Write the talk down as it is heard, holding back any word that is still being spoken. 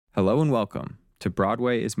Hello and welcome to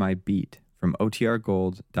Broadway is My Beat from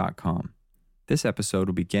OTRGold.com. This episode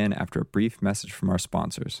will begin after a brief message from our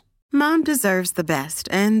sponsors. Mom deserves the best,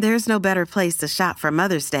 and there's no better place to shop for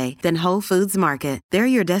Mother's Day than Whole Foods Market. They're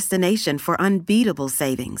your destination for unbeatable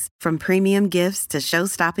savings, from premium gifts to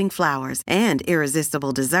show-stopping flowers and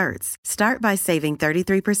irresistible desserts. Start by saving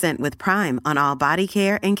 33% with Prime on all body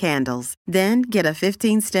care and candles. Then get a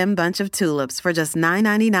 15-stem bunch of tulips for just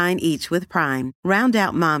 $9.99 each with Prime. Round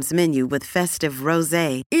out Mom's menu with festive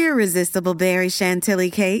rosé, irresistible berry chantilly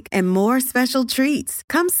cake, and more special treats.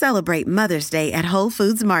 Come celebrate Mother's Day at Whole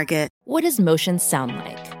Foods Market. What does motion sound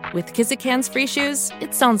like? With Kizikans free shoes,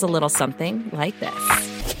 it sounds a little something like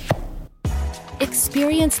this.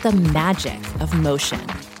 Experience the magic of motion.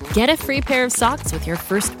 Get a free pair of socks with your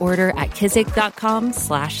first order at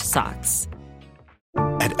kizik.com/socks.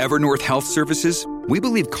 At Evernorth Health Services, we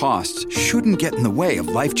believe costs shouldn't get in the way of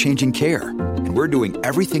life-changing care, and we're doing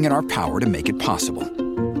everything in our power to make it possible.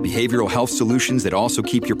 Behavioral health solutions that also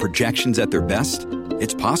keep your projections at their best?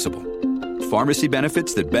 It's possible. Pharmacy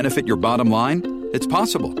benefits that benefit your bottom line? It's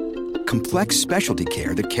possible. Complex specialty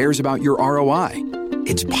care that cares about your ROI?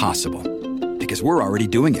 It's possible. Because we're already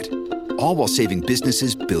doing it. All while saving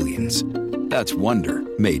businesses billions. That's Wonder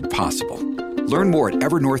made possible. Learn more at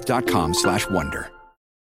evernorth.com/wonder.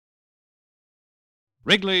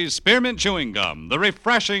 Wrigley's Spearmint Chewing Gum, the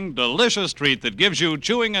refreshing, delicious treat that gives you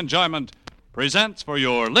chewing enjoyment, presents for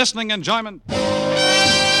your listening enjoyment.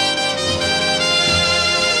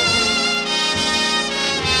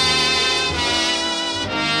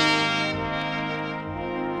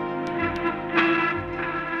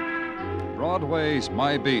 Broadway's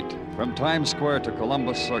My Beat, from Times Square to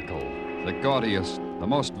Columbus Circle, the gaudiest, the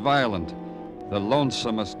most violent, the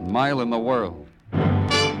lonesomest mile in the world.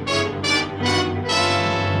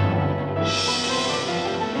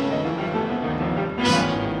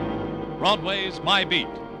 Broadway's My Beat,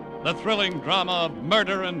 the thrilling drama of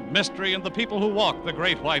murder and mystery and the people who walk the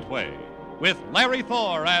Great White Way, with Larry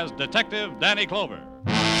Thor as Detective Danny Clover.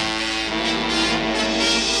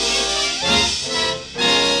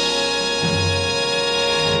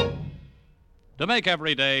 To make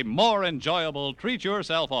every day more enjoyable, treat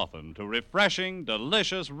yourself often to refreshing,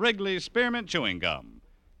 delicious Wrigley's Spearmint Chewing Gum.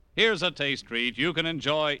 Here's a taste treat you can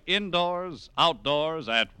enjoy indoors, outdoors,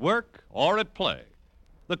 at work, or at play.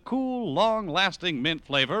 The cool, long-lasting mint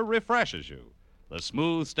flavor refreshes you. The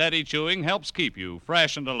smooth, steady chewing helps keep you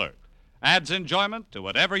fresh and alert. Adds enjoyment to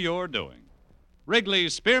whatever you're doing.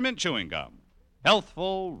 Wrigley's Spearmint Chewing Gum.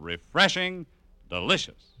 Healthful, refreshing,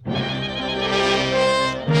 delicious.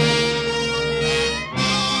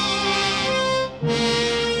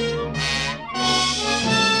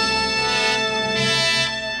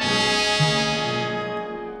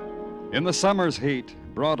 In the summer's heat,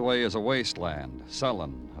 Broadway is a wasteland,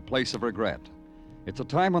 sullen, a place of regret. It's a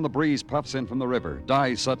time when the breeze puffs in from the river,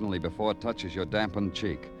 dies suddenly before it touches your dampened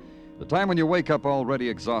cheek. The time when you wake up already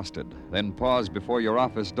exhausted, then pause before your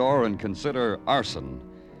office door and consider arson.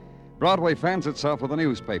 Broadway fans itself with a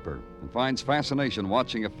newspaper and finds fascination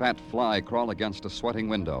watching a fat fly crawl against a sweating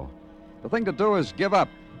window. The thing to do is give up,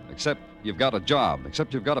 except you've got a job,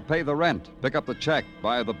 except you've got to pay the rent, pick up the check,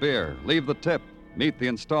 buy the beer, leave the tip, meet the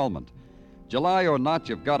installment. July or not,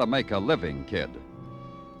 you've got to make a living, kid.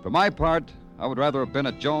 For my part, I would rather have been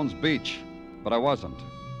at Jones Beach, but I wasn't.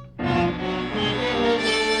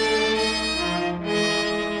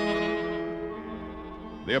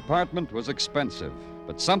 The apartment was expensive,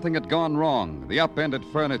 but something had gone wrong. The upended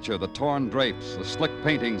furniture, the torn drapes, the slick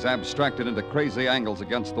paintings abstracted into crazy angles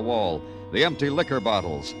against the wall, the empty liquor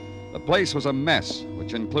bottles. The place was a mess,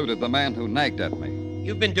 which included the man who nagged at me.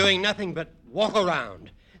 You've been doing nothing but walk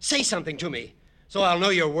around. Say something to me, so I'll know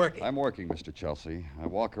you're working. I'm working, Mr. Chelsea. I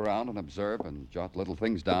walk around and observe and jot little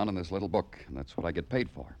things down in this little book, and that's what I get paid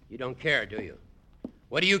for. You don't care, do you?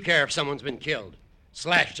 What do you care if someone's been killed,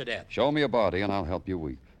 slashed to death? Show me a body, and I'll help you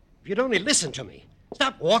weep. If you'd only listen to me.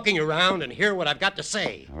 Stop walking around and hear what I've got to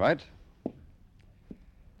say. All right?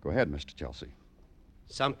 Go ahead, Mr. Chelsea.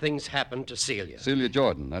 Something's happened to Celia. Celia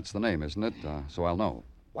Jordan, that's the name, isn't it? So I'll know.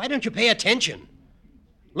 Why don't you pay attention?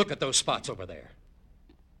 Look at those spots over there.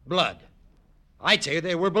 Blood. I'd say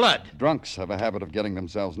they were blood. Drunks have a habit of getting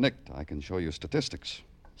themselves nicked. I can show you statistics.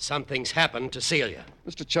 Something's happened to Celia.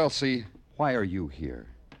 Mr. Chelsea, why are you here?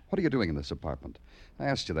 What are you doing in this apartment? I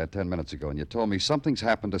asked you that 10 minutes ago, and you told me something's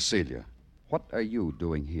happened to Celia. What are you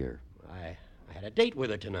doing here? I had a date with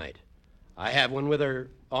her tonight. I have one with her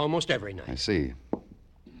almost every night. I see.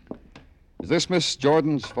 Is this Miss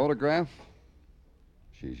Jordan's photograph?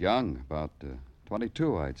 She's young, about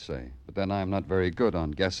 22, I'd say. But then I'm not very good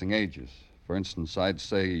on guessing ages. For instance, I'd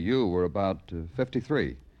say you were about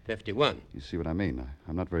 53. 51. You see what I mean?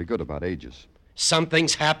 I'm not very good about ages.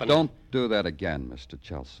 Something's happened. Don't do that again, Mr.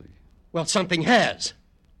 Chelsea. Well, something has.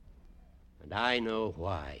 And I know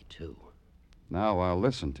why, too. Now I'll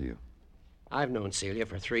listen to you. I've known Celia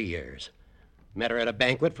for 3 years. Met her at a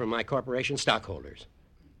banquet for my corporation stockholders.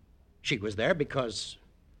 She was there because,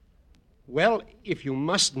 well, if you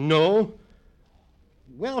must know,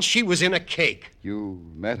 well, she was in a cake. You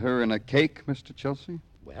met her in a cake, Mr. Chelsea?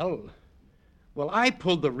 Well, I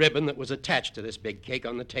pulled the ribbon that was attached to this big cake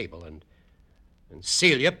on the table, and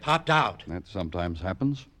Celia popped out. That sometimes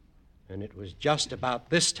happens. And it was just about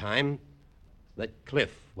this time that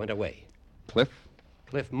Cliff went away. Cliff?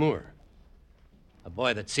 Cliff Moore, a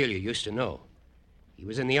boy that Celia used to know. He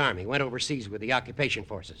was in the Army, went overseas with the occupation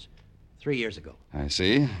forces 3 years ago. I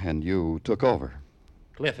see, and you took over.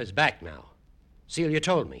 Cliff is back now. Celia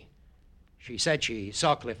told me. She said she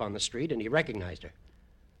saw Cliff on the street and he recognized her.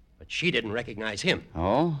 But she didn't recognize him.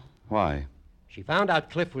 Oh? Why? She found out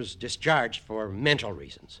Cliff was discharged for mental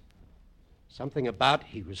reasons. Something about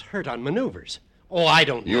he was hurt on maneuvers. Oh, I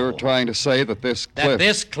don't know. You're trying to say that this Cliff... That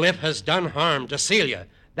this Cliff has done harm to Celia.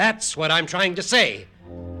 That's what I'm trying to say.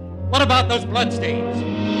 What about those bloodstains?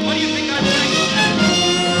 What do you think I'm trying to say?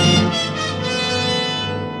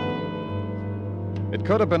 It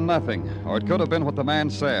could have been nothing, or it could have been what the man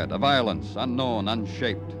said, a violence, unknown,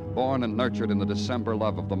 unshaped, born and nurtured in the December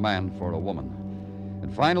love of the man for a woman.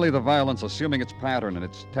 And finally, the violence assuming its pattern and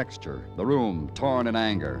its texture, the room torn in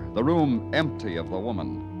anger, the room empty of the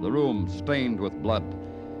woman, the room stained with blood.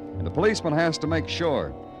 And the policeman has to make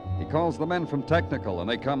sure. He calls the men from technical, and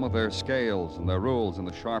they come with their scales and their rules and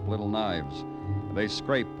the sharp little knives. And they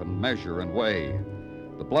scrape and measure and weigh.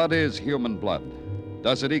 The blood is human blood.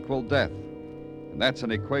 Does it equal death? And that's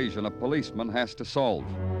an equation a policeman has to solve.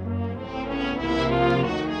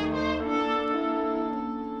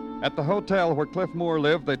 At the hotel where Cliff Moore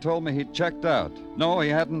lived, they told me he'd checked out. No, he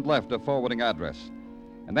hadn't left a forwarding address.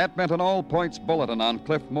 And that meant an all-points bulletin on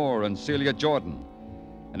Cliff Moore and Celia Jordan.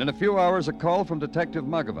 And in a few hours, a call from Detective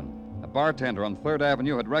Muggavan. A bartender on 3rd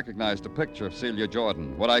Avenue had recognized a picture of Celia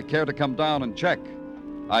Jordan. Would I care to come down and check?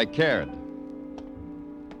 I cared.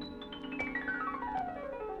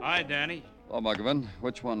 Hi, Danny. Oh, Muggavan,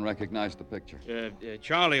 which one recognized the picture?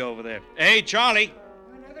 Charlie over there. Hey, Charlie!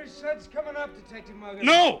 Another suds coming up, Detective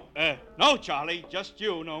Muggavan. No, Charlie. Just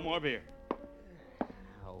you. No more beer.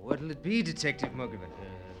 What'll it be, Detective Muggavan?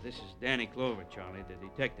 This is Danny Clover, Charlie, the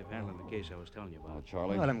detective handling the case I was telling you about. Oh,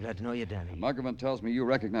 Charlie. Well, I'm glad to know you, Danny. Muggavan tells me you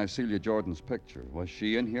recognize Celia Jordan's picture. Was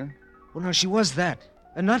she in here? Well, no, she was that.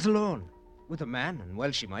 And not alone. With a man, and well,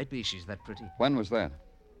 she might be. She's that pretty. When was that?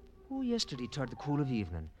 Oh, yesterday, toward the cool of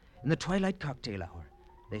evening. In the twilight cocktail hour.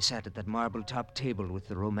 They sat at that marble-top table with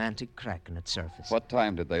the romantic crack in its surface. What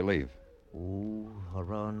time did they leave? Oh,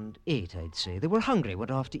 around 8, I'd say. They were hungry, went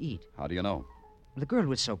off to eat. How do you know? The girl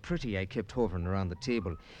was so pretty, I kept hovering around the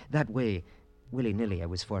table. That way, willy-nilly, I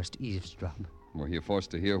was forced to eavesdrop. Were you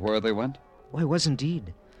forced to hear where they went? Oh, I was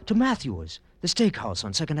indeed. To Matthew's, the steakhouse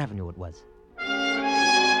on 2nd Avenue it was.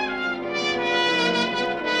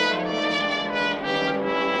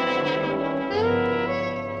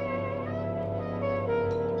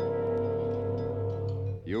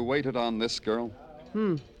 You waited on this girl?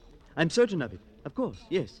 I'm certain of it. Of course,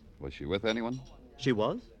 yes. Was she with anyone? She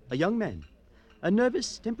was. A young man. A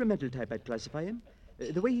nervous, temperamental type, I'd classify him.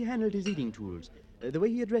 The way he handled his eating tools. The way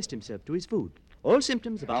he addressed himself to his food. All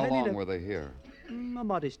symptoms of a How highly... long were they here? A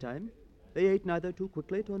modest time. They ate neither too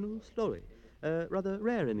quickly nor slowly. Rather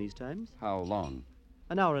rare in these times. How long?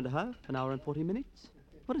 An hour and a half, an hour and 40 minutes.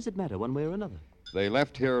 What does it matter, one way or another? They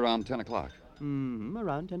left here around 10 o'clock.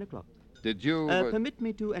 Around 10 o'clock. Did you... Permit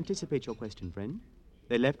me to anticipate your question, friend.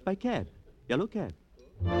 They left by cab. Yellow cab.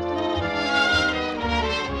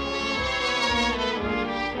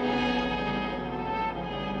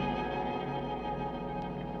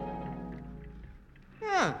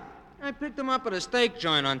 Yeah, I picked them up at a steak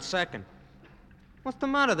joint on 2nd. What's the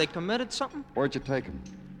matter? They committed something? Where'd you take them?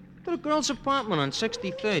 To the girl's apartment on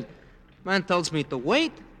 63rd. Man tells me to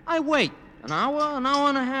wait. I wait. An hour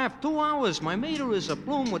and a half, 2 hours. My meter is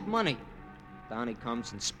abloom with money. Down he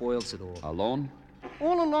comes and spoils it all. Alone?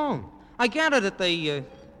 All alone. I gather that they,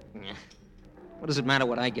 What does it matter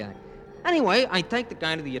what I gather? Anyway, I take the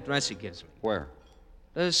guy to the address he gives me. Where?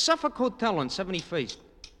 The Suffolk Hotel on 71st.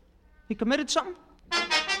 He committed something?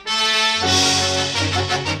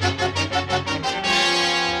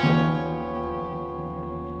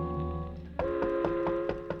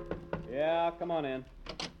 Yeah, come on in.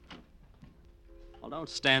 Well, don't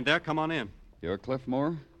stand there. Come on in. You're Cliff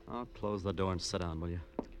Moore? I'll close the door and sit down, will you?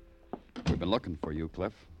 We've been looking for you,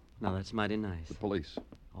 Cliff. Now, that's mighty nice. The police.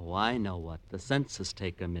 Oh, I know what. The census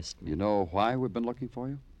taker missed me. You know why we've been looking for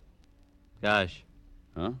you? Gosh.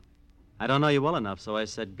 Huh? I don't know you well enough, so I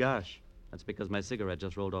said gosh. That's because my cigarette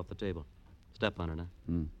just rolled off the table. Step on it, huh?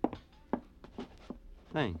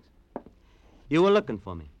 Thanks. You were looking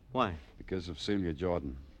for me. Why? Because of Celia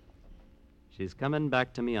Jordan. She's coming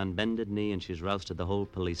back to me on bended knee, and she's rousted the whole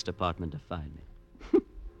police department to find me.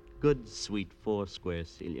 Good, sweet, four-square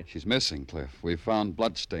Celia. She's missing, Cliff. We found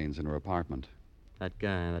bloodstains in her apartment. That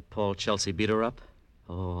guy, that Paul Chelsea, beat her up?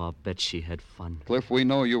 Oh, I'll bet she had fun. Cliff, we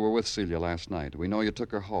know you were with Celia last night. We know you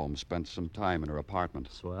took her home, spent some time in her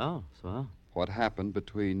apartment. Swell. What happened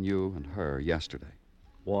between you and her yesterday?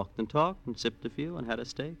 Walked and talked and sipped a few and had a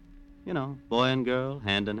steak. You know, boy and girl,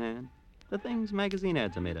 hand in hand. The things magazine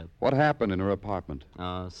ads are made of. What happened in her apartment?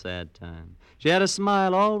 Oh, sad time. She had a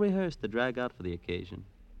smile all rehearsed to drag out for the occasion.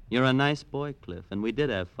 You're a nice boy, Cliff, and we did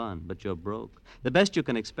have fun, but you're broke. The best you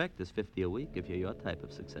can expect is $50 a week if you're your type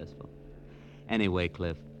of successful. Anyway,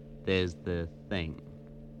 Cliff, there's the thing.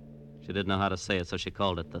 She didn't know how to say it, so she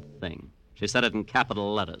called it the thing. She said it in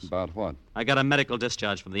capital letters. About what? I got a medical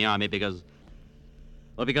discharge from the Army because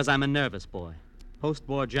I'm a nervous boy.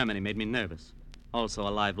 Post-war Germany made me nervous. Also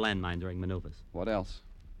a live landmine during maneuvers. What else?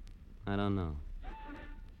 I don't know.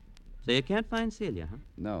 So you can't find Celia, huh?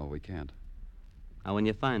 No, we can't. Now, when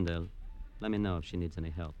you find her, let me know if she needs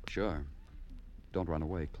any help. Sure. Don't run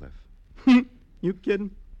away, Cliff. You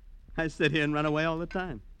kidding? I sit here and run away all the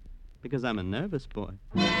time. Because I'm a nervous boy.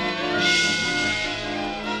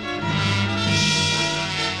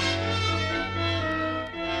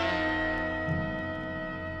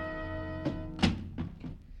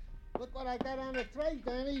 Look what I got on the tray,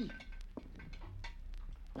 Danny.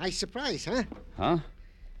 Nice surprise, huh? Huh?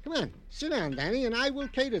 Come on, sit down, Danny, and I will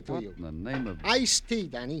cater to you. What in the name of... Iced tea,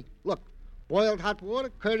 Danny. Look, boiled hot water,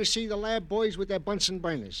 courtesy the lab boys with their Bunsen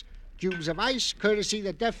burners. Cubes of ice, courtesy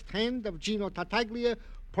the deft hand of Gino Tartaglia,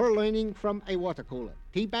 purloining from a water cooler.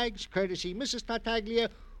 Tea bags, courtesy Mrs. Tartaglia,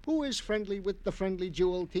 who is friendly with the friendly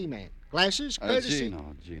Jewel tea man. Glasses, courtesy...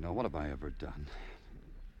 Gino, what have I ever done?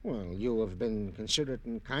 Well, you have been considerate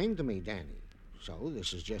and kind to me, Danny. So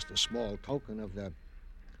this is just a small token of the...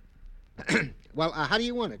 Well, how do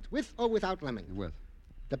you want it? With or without lemon? With.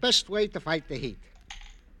 The best way to fight the heat.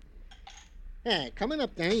 Yeah, coming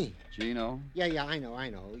up, Danny. Gino? Yeah, I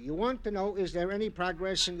know. You want to know, is there any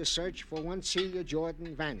progress in the search for one Celia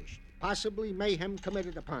Jordan vanished? Possibly mayhem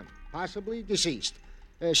committed upon. Possibly deceased.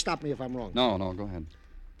 Stop me if I'm wrong. No, go ahead.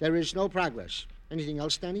 There is no progress. Anything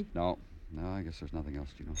else, Danny? No, I guess there's nothing else,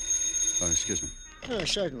 Gino. Oh, excuse me.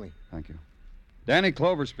 Certainly. Thank you. Danny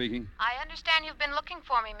Clover speaking. I understand you've been looking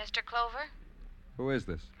for me, Mr. Clover. Who is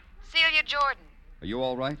this? Celia Jordan. Are you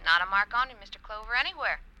all right? Not a mark on you, Mr. Clover,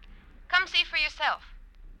 anywhere. Come see for yourself.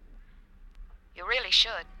 You really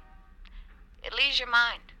should. It'll ease your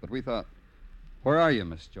mind. But we thought... Where are you,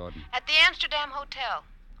 Miss Jordan? At the Amsterdam Hotel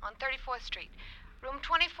on 34th Street, room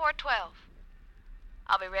 2412.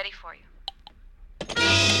 I'll be ready for you.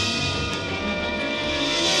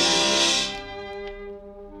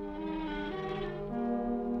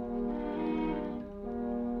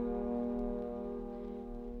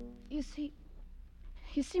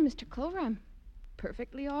 You see, Mr. Clover, I'm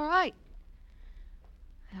perfectly all right.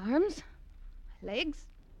 My arms, my legs,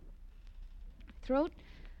 my throat.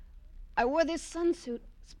 I wore this sunsuit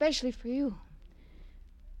especially for you,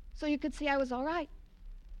 so you could see I was all right.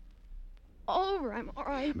 All over, I'm all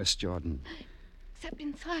right. Miss Jordan. Except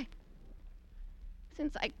inside.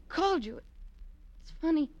 Since I called you, it's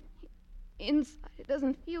funny. Inside, it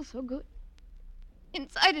doesn't feel so good.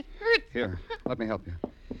 Inside, it hurts. Here, let me help you.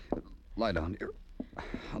 Lie down here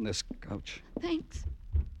on this couch. Thanks.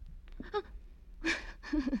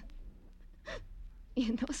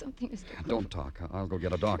 You know something, Mr. Clover? Don't talk. I'll go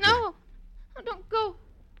get a doctor. No, don't go.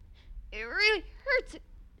 It really hurts. It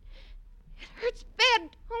hurts bad.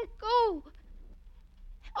 Don't go.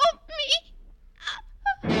 Help me.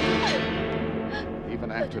 Even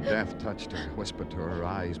after death touched her, whispered to her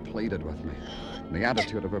eyes, pleaded with me. And the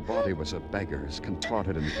attitude of her body was a beggar's,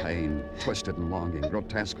 contorted in pain, twisted in longing,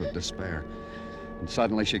 grotesque with despair. And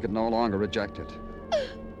suddenly she could no longer reject it.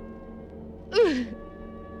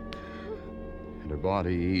 And her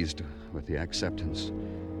body eased with the acceptance,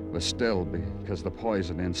 was stilled because the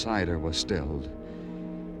poison inside her was stilled.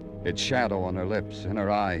 Its shadow on her lips, in her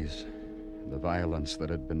eyes. The violence that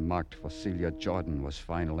had been marked for Celia Jordan was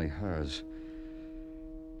finally hers.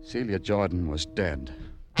 Celia Jordan was dead.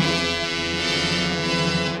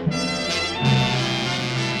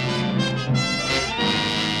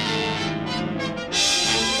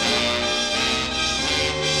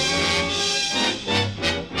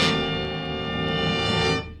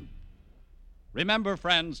 Remember,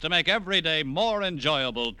 friends, to make every day more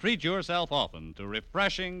enjoyable, treat yourself often to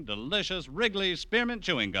refreshing, delicious Wrigley Spearmint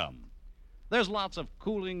Chewing Gum. There's lots of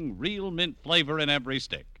cooling, real mint flavor in every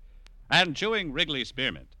stick. And chewing Wrigley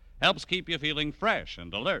Spearmint helps keep you feeling fresh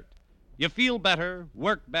and alert. You feel better,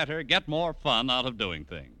 work better, get more fun out of doing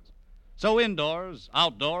things. So indoors,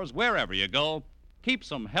 outdoors, wherever you go, keep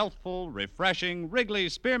some healthful, refreshing Wrigley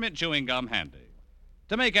Spearmint Chewing Gum handy.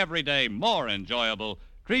 To make every day more enjoyable,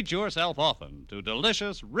 treat yourself often to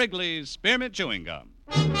delicious Wrigley's Spearmint Chewing Gum.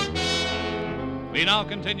 We now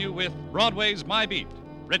continue with Broadway's My Beat,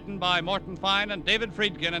 written by Morton Fine and David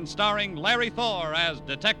Friedkin and starring Larry Thor as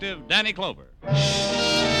Detective Danny Clover.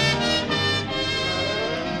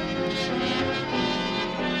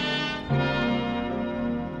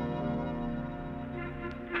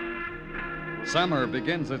 Summer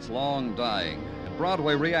begins its long dying, and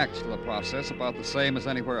Broadway reacts to the process about the same as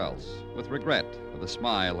anywhere else, with regret, with a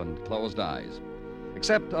smile and closed eyes.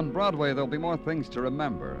 Except on Broadway, there'll be more things to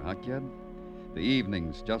remember, huh, kid? The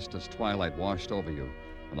evenings just as twilight washed over you,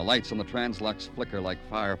 and the lights on the translux flicker like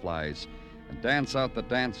fireflies, and dance out the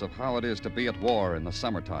dance of how it is to be at war in the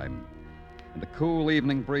summertime. And the cool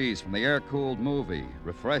evening breeze from the air-cooled movie,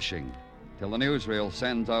 refreshing, till the newsreel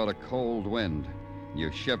sends out a cold wind. You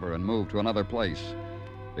shiver and move to another place.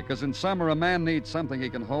 Because in summer, a man needs something he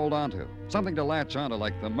can hold on to, something to latch onto,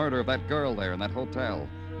 like the murder of that girl there in that hotel,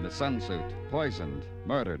 in the sunsuit, poisoned,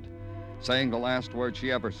 murdered, saying the last word she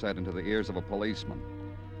ever said into the ears of a policeman.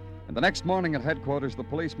 And the next morning at headquarters, the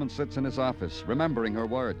policeman sits in his office, remembering her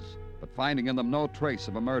words, but finding in them no trace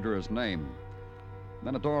of a murderer's name. And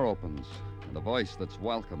then a door opens, and a voice that's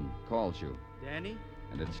welcome calls you. Danny?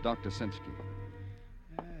 And it's Dr. Sinsky.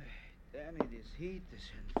 Danny, this heat, this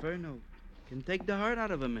inferno, can take the heart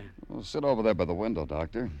out of a man. Well, sit over there by the window,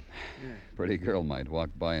 Doctor. Yeah. Pretty girl might walk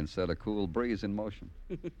by and set a cool breeze in motion.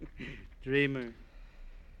 Dreamer.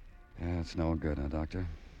 Yeah, it's no good, huh, Doctor?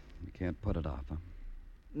 You can't put it off, huh?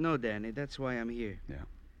 No, Danny, that's why I'm here. Yeah.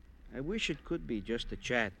 I wish it could be just a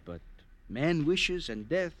chat, but man wishes and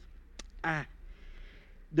death.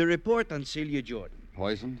 The report on Celia Jordan.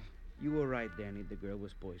 Poisoned? You were right, Danny. The girl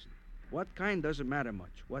was poisoned. What kind doesn't matter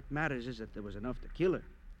much. What matters is that there was enough to kill her.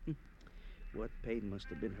 What pain must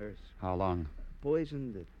have been hers. How long?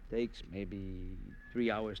 Poison that takes maybe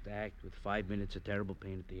 3 hours to act with 5 minutes of terrible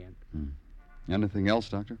pain at the end. Anything else,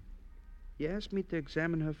 Doctor? He asked me to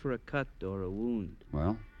examine her for a cut or a wound.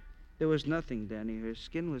 Well? There was nothing, Danny. Her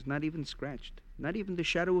skin was not even scratched. Not even the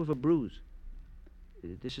shadow of a bruise.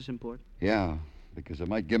 This is important? Yeah, because it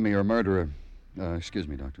might give me her murderer. Excuse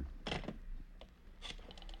me, Doctor.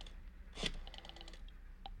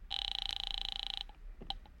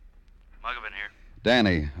 Muggavan here.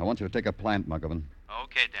 Danny, I want you to take a plant, Muggavan.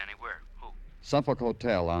 Okay, Danny. Where? Who? Suffolk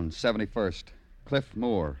Hotel on 71st. Cliff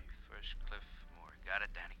Moore. First Cliff Moore. Got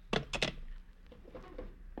it,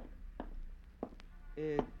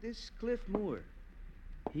 Danny. This Cliff Moore,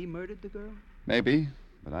 he murdered the girl? Maybe,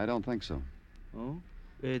 but I don't think so. Oh?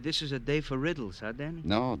 This is a day for riddles, huh, Danny?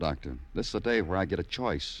 No, Doctor. This is a day where I get a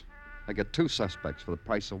choice. I get 2 suspects for the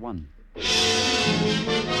price of 1.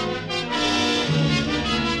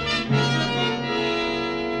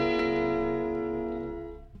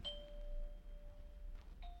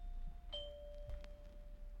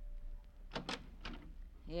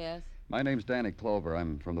 Yes? My name's Danny Clover.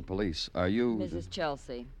 I'm from the police. Are you... Mrs.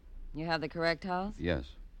 Chelsea. You have the correct house? Yes.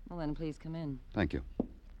 Well, then please come in. Thank you.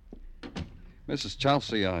 Mrs.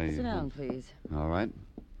 Chelsea, Sit down, please. All right.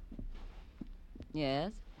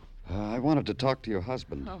 Yes? I wanted to talk to your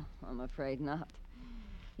husband. Oh, I'm afraid not.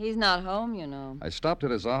 He's not home, you know. I stopped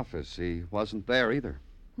at his office. He wasn't there either.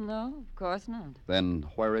 No, of course not. Then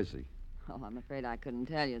where is he? Oh, I'm afraid I couldn't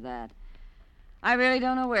tell you that. I really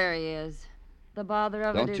don't know where he is. The bother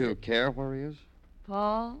of it is... Don't you care where he is?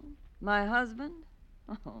 Paul? My husband?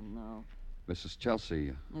 Oh, no. Mrs.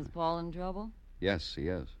 Chelsea. Is Paul in trouble? Yes, he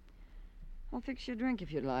is. I'll fix you a drink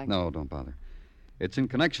if you'd like. No, don't bother. It's in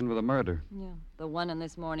connection with a murder. Yeah, the one in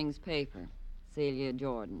this morning's paper. Celia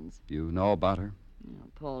Jordan's. You know about her? You know,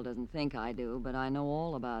 Paul doesn't think I do, but I know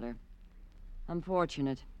all about her. I'm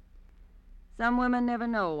fortunate. Some women never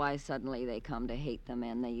know why suddenly they come to hate the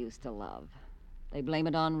men they used to love. They blame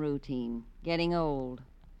it on routine, getting old,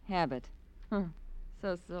 habit.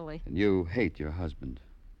 So silly. And you hate your husband.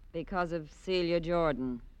 Because of Celia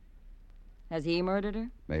Jordan. Has he murdered her?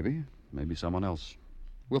 Maybe. Maybe someone else.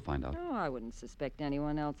 We'll find out. Oh, I wouldn't suspect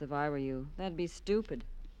anyone else if I were you. That'd be stupid.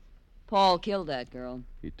 Paul killed that girl.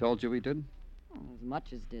 He told you he did? Well, as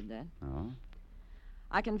much as did that. Oh?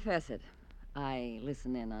 I confess it. I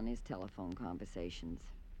listen in on his telephone conversations.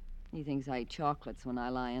 He thinks I eat chocolates when I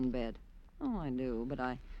lie in bed. Oh, I do, but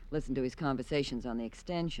I Listen to his conversations on the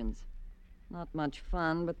extensions. Not much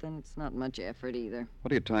fun, but then it's not much effort either.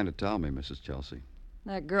 What are you trying to tell me, Mrs. Chelsea?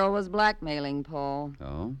 That girl was blackmailing Paul.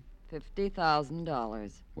 Oh?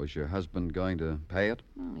 $50,000. Was your husband going to pay it?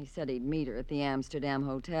 Well, he said he'd meet her at the Amsterdam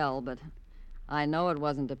hotel, but I know it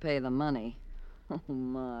wasn't to pay the money. Oh,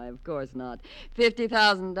 my, of course not.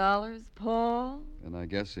 $50,000, Paul? And I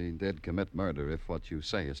guess he did commit murder if what you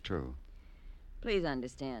say is true. Please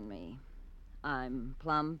understand me. I'm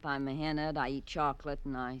plump, I'm a henhead, I eat chocolate,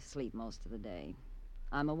 and I sleep most of the day.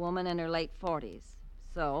 I'm a woman in her late 40s,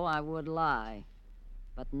 so I would lie.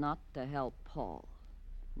 But not to help Paul.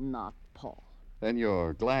 Not Paul. Then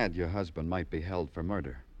you're glad your husband might be held for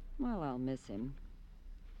murder. Well, I'll miss him.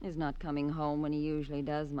 His not coming home when he usually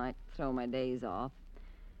does might throw my days off.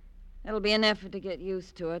 It'll be an effort to get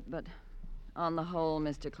used to it, but on the whole,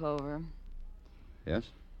 Mr. Clover...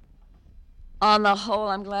 Yes? On the whole,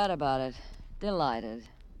 I'm glad about it. Delighted.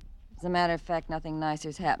 As a matter of fact, nothing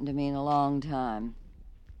nicer's happened to me in a long time.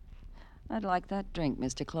 I'd like that drink,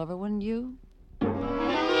 Mr. Clover, wouldn't you?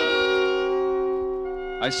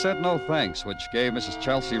 I said no thanks, which gave Mrs.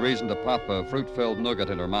 Chelsea reason to pop a fruit-filled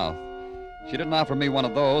nougat in her mouth. She didn't offer me one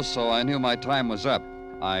of those, so I knew my time was up.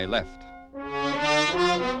 I left.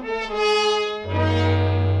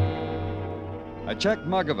 I checked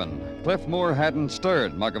Muggavan. Cliff Moore hadn't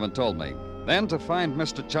stirred, Muggavan told me. Then to find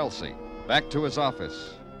Mr. Chelsea. Back to his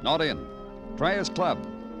office. Not in. Try his club.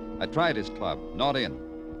 I tried his club. Not in.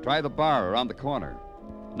 Try the bar around the corner.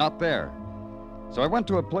 Not there. So I went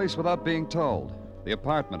to a place without being told. The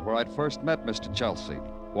apartment where I'd first met Mr. Chelsea.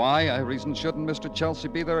 Why, I reasoned, shouldn't Mr. Chelsea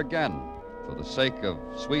be there again? For the sake of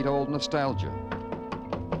sweet old nostalgia.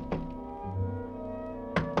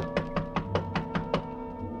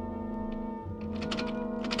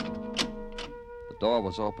 The door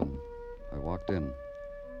was open. I walked in.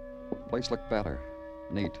 The place looked better.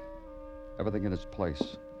 Neat. Everything in its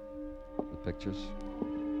place. The pictures.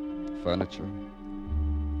 Furniture.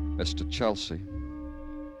 Mr. Chelsea.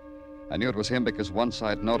 I knew it was him because once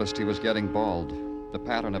I'd noticed he was getting bald. The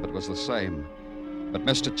pattern of it was the same. But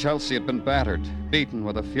Mr. Chelsea had been battered, beaten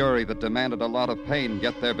with a fury that demanded a lot of pain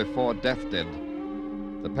get there before death did.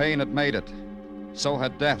 The pain had made it. So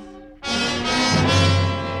had death.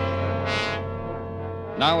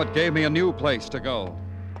 Now it gave me a new place to go.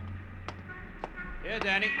 Yeah,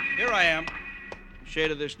 Danny, here I am.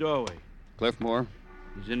 Shade of this doorway. Cliff Moore?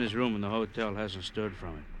 He's in his room in the hotel, hasn't stirred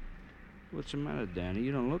from it. What's the matter, Danny?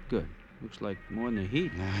 You don't look good. Looks like more than the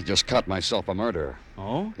heat. I just caught myself a murderer.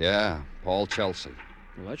 Oh? Yeah, Paul Chelsea.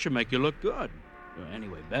 Well, that should make you look good.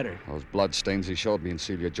 Anyway, better. Those blood stains he showed me in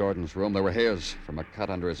Celia Jordan's room, they were his, from a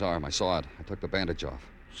cut under his arm. I saw it. I took the bandage off.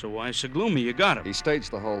 So why so gloomy? You got him. He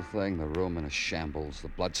staged the whole thing, the room in a shambles, the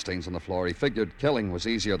blood stains on the floor. He figured killing was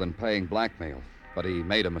easier than paying blackmail. But he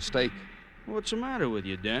made a mistake. What's the matter with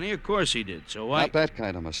you, Danny? Of course he did, so why... Not that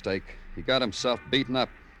kind of mistake. He got himself beaten up.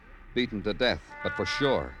 Beaten to death, but for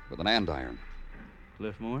sure, with an andiron.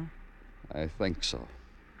 Cliff Moore? I think so.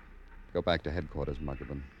 Go back to headquarters,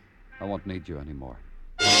 Muggavan. I won't need you anymore.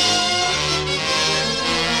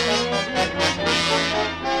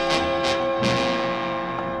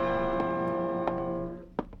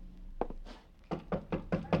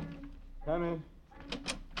 Come in.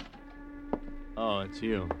 Oh, it's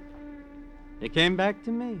you. You came back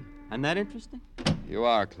to me. I'm that interesting? You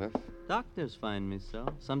are, Cliff. Doctors find me so.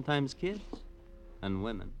 Sometimes kids. And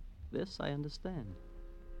women. This I understand.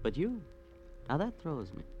 But you, now that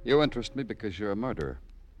throws me. You interest me because you're a murderer.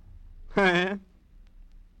 Point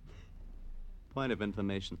of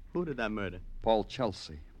information. Who did I murder? Paul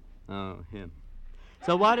Chelsea. Oh, him.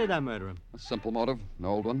 So why did I murder him? A simple motive, an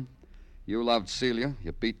old one. You loved Celia.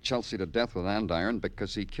 You beat Chelsea to death with an andiron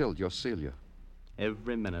because he killed your Celia.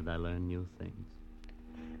 Every minute I learn new things.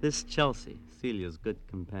 This Chelsea, Celia's good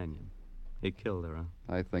companion. He killed her, huh?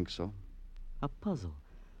 I think so. A puzzle.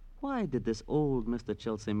 Why did this old Mr.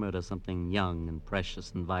 Chelsea murder something young and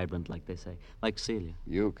precious and vibrant, like they say, like Celia?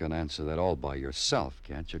 You can answer that all by yourself,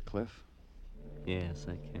 can't you, Cliff? Yes,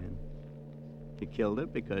 I can. He killed her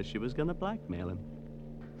because she was going to blackmail him.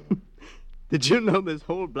 Did you know this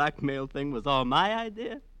whole blackmail thing was all my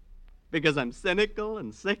idea? Because I'm cynical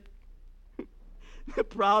and sick? The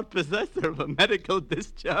proud possessor of a medical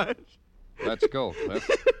discharge? Let's go, Cliff.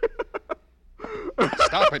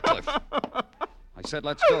 Stop it, Cliff. I said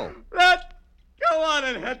let's go. Go on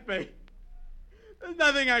and hit me. There's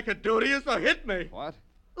nothing I could do to you, so hit me. What?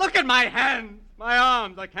 Look at my hands, my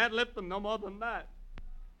arms. I can't lift them no more than that.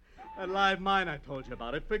 That live mine I told you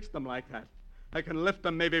about, it fixed them like that. I can lift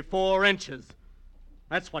them maybe 4 inches.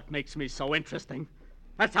 That's what makes me so interesting.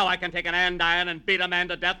 That's how I can take an andiron and beat a man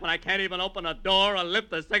to death when I can't even open a door or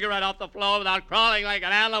lift a cigarette off the floor without crawling like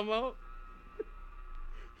an animal.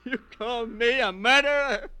 You call me a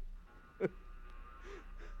murderer?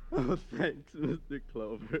 Oh, thanks, Mr.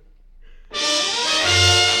 Clover.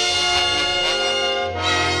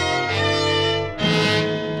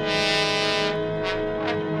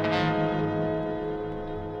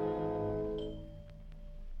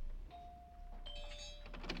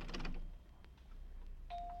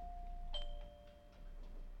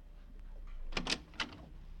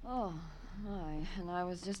 Oh, my. And I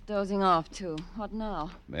was just dozing off, too. What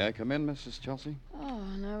now? May I come in, Mrs. Chelsea? Oh,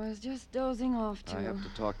 and I was just dozing off, too. I have to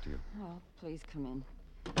talk to you. Oh, please come in.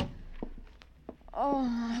 Oh,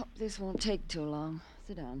 I hope this won't take too long.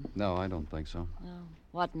 Sit down. No, I don't think so. Oh,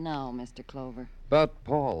 what now, Mr. Clover? But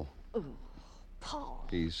Paul. Oh, Paul.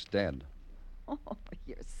 He's dead. Oh,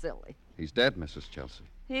 you're silly. He's dead, Mrs. Chelsea.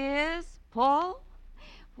 He is? Paul?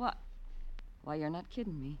 What? Why, you're not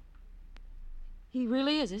kidding me. He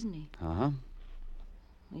really is, isn't he? Uh-huh.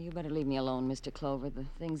 Well, you better leave me alone, Mr. Clover. The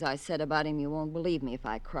things I said about him, you won't believe me if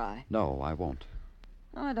I cry. No, I won't.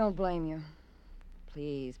 Oh, I don't blame you.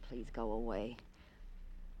 Please, please go away.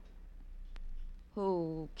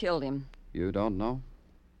 Who killed him? You don't know?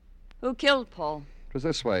 Who killed Paul? It was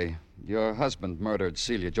this way. Your husband murdered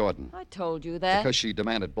Celia Jordan. I told you that. Because she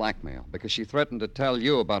demanded blackmail. Because she threatened to tell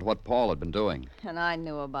you about what Paul had been doing. And I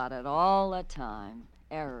knew about it all the time.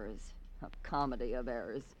 Errors. A comedy of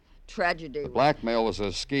errors. Tragedy. The blackmail was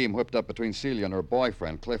a scheme whipped up between Celia and her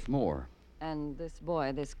boyfriend, Cliff Moore. And this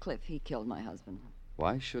boy, this Cliff, he killed my husband.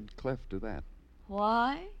 Why should Cliff do that?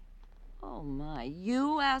 Why? Oh, my.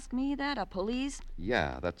 You ask me that? A police?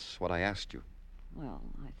 Yeah, that's what I asked you. Well,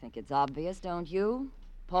 I think it's obvious, don't you?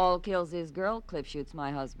 Paul kills his girl, Cliff shoots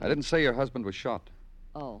my husband. I didn't say your husband was shot.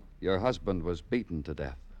 Oh. Your husband was beaten to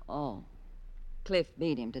death. Oh. Cliff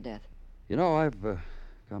beat him to death. You know, I've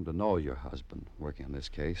come to know your husband working on this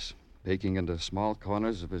case, peeking into small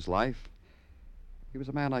corners of his life. He was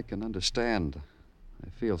a man I can understand. I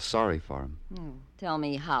feel sorry for him. Tell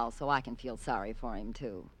me how, so I can feel sorry for him,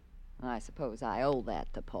 too. I suppose I owe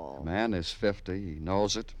that to Paul. The man is 50. He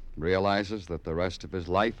knows it, realizes that the rest of his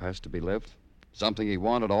life has to be lived. Something he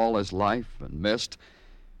wanted all his life and missed.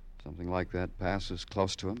 Something like that passes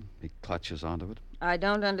close to him. He clutches onto it. I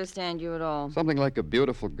don't understand you at all. Something like a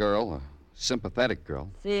beautiful girl, a sympathetic girl.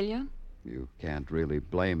 Celia? You can't really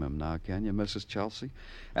blame him now, can you, Mrs. Chelsea?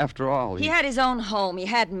 After all, He had his own home. He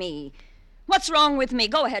had me. What's wrong with me?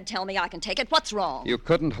 Go ahead, tell me. I can take it. What's wrong? You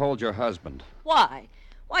couldn't hold your husband. Why?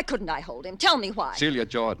 Why couldn't I hold him? Tell me why. Celia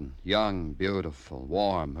Jordan, young, beautiful,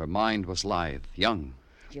 warm. Her mind was lithe, young.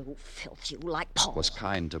 You filth, you like Paul. Was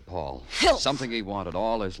kind to Paul. Filth. Something he wanted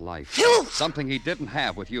all his life. Filth. Something he didn't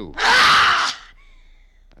have with you.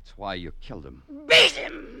 That's why you killed him. Beat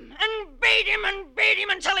him and beat him and beat him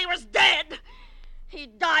until he was dead. He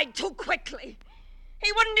died too quickly.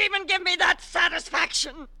 He wouldn't even give me that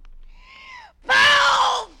satisfaction.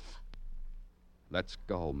 Filth! Let's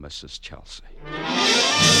go, Mrs. Chelsea.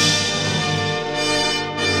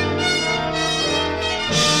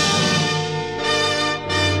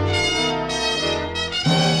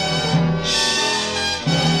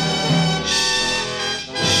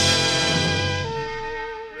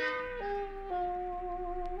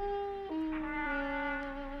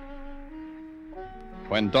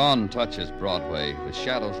 When dawn touches Broadway, the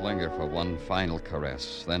shadows linger for one final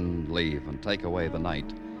caress, then leave and take away the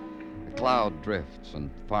night. A cloud drifts,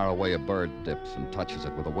 and far away a bird dips and touches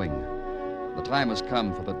it with a wing. The time has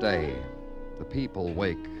come for the day. The people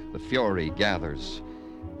wake. The fury gathers.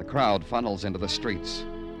 The crowd funnels into the streets.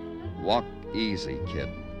 Walk easy, kid.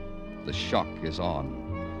 The shock is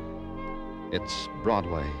on. It's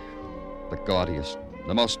Broadway, the gaudiest,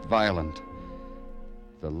 the most violent,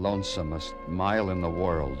 the lonesomest mile in the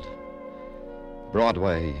world.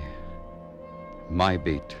 Broadway, my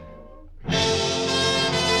beat.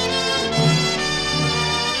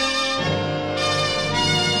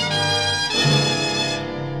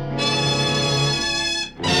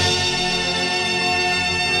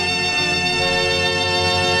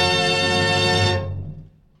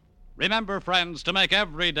 Remember, friends, to make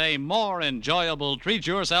every day more enjoyable, treat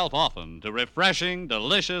yourself often to refreshing,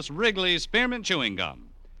 delicious Wrigley Spearmint Chewing Gum.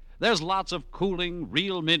 There's lots of cooling,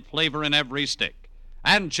 real mint flavor in every stick.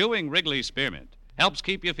 And chewing Wrigley Spearmint helps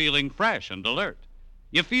keep you feeling fresh and alert.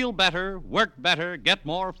 You feel better, work better, get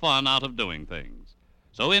more fun out of doing things.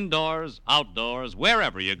 So indoors, outdoors,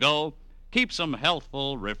 wherever you go, keep some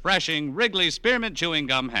healthful, refreshing Wrigley Spearmint Chewing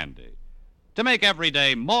Gum handy. To make every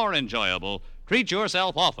day more enjoyable, treat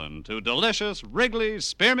yourself often to delicious Wrigley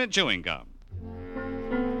Spearmint Chewing Gum.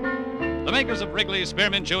 The makers of Wrigley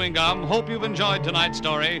Spearmint Chewing Gum hope you've enjoyed tonight's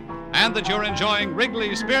story and that you're enjoying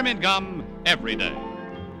Wrigley Spearmint Gum every day.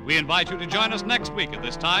 We invite you to join us next week at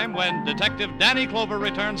this time when Detective Danny Clover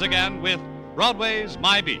returns again with Broadway's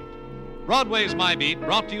My Beat. Broadway's My Beat,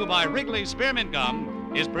 brought to you by Wrigley Spearmint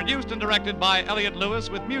Gum, is produced and directed by Elliott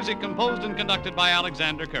Lewis with music composed and conducted by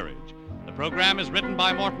Alexander Courage. The program is written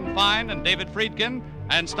by Morton Fine and David Friedkin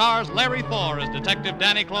and stars Larry Thor as Detective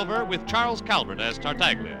Danny Clover with Charles Calvert as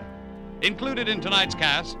Tartaglia. Included in tonight's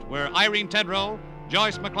cast were Irene Tedrow,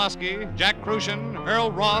 Joyce McCluskey, Jack Crucian,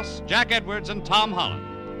 Earl Ross, Jack Edwards, and Tom Holland.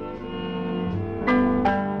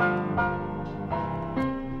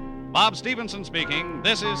 Bob Stevenson speaking.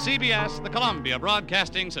 This is CBS, the Columbia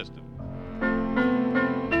Broadcasting System.